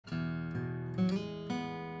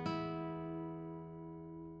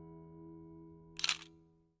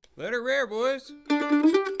Let her rare, boys.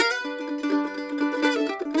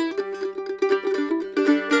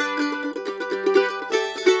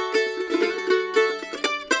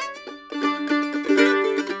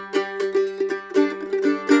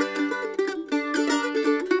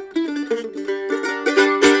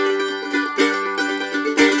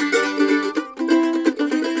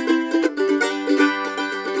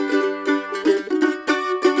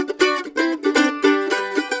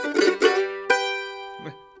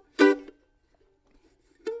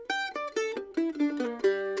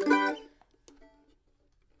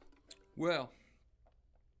 Well,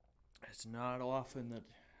 it's not often that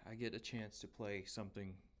I get a chance to play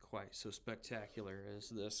something quite so spectacular as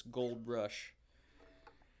this Goldrush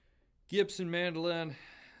Gibson mandolin.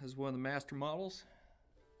 This is one of the master models,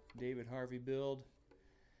 David Harvey build.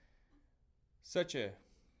 Such a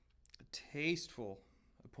tasteful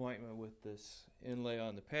appointment with this inlay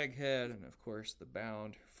on the peg head and of course the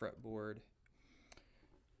bound fretboard,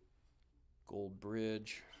 gold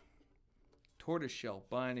bridge, tortoiseshell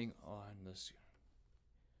binding on this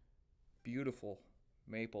beautiful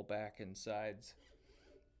maple back and sides,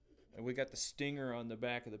 and we got the stinger on the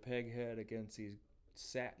back of the peg head against these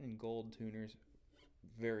satin gold tuners.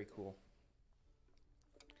 Very cool.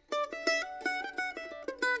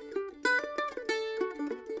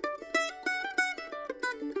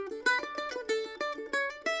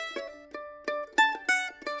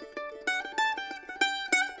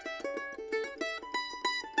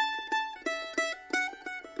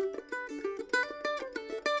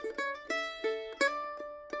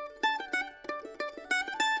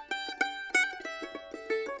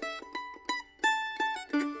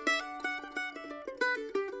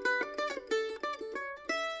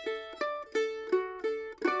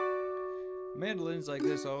 Mandolins like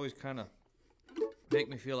this always kind of make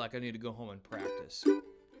me feel like I need to go home and practice.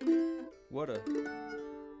 What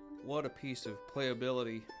a piece of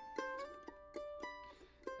playability.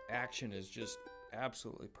 Action is just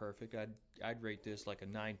absolutely perfect. I'd rate this like a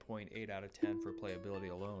 9.8 out of 10 for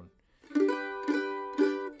playability alone.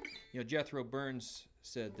 You know, Jethro Burns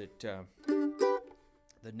said that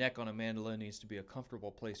the neck on a mandolin needs to be a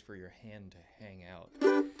comfortable place for your hand to hang out.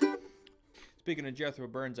 Speaking of Jethro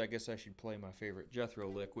Burns, I guess I should play my favorite Jethro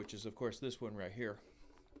lick, which is, of course, this one right here.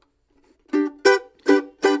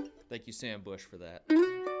 Thank you, Sam Bush, for that.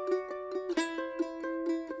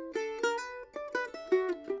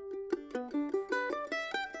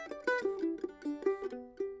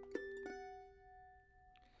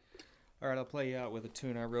 All right, I'll play you out with a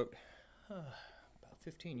tune I wrote about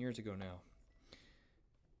 15 years ago now.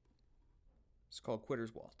 It's called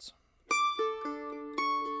Quitter's Waltz.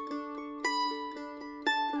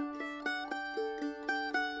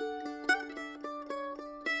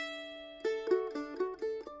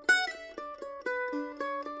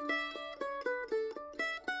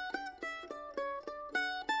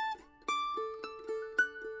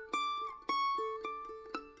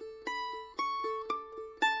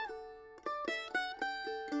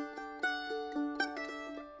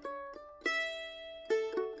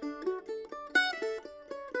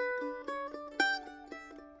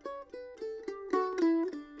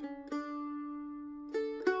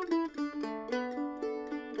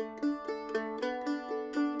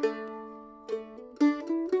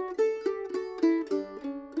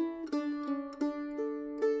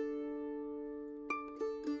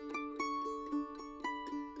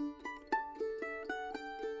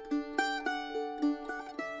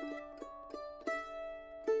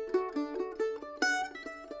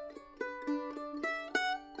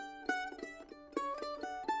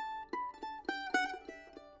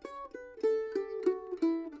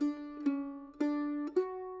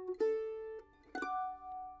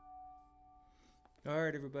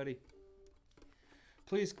 Alright, everybody.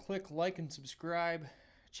 Please click like and subscribe.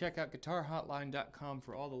 Check out GuitarHotline.com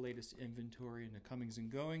for all the latest inventory and the comings and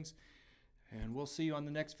goings. And we'll see you on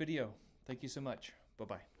the next video. Thank you so much.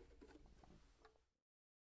 Bye-bye.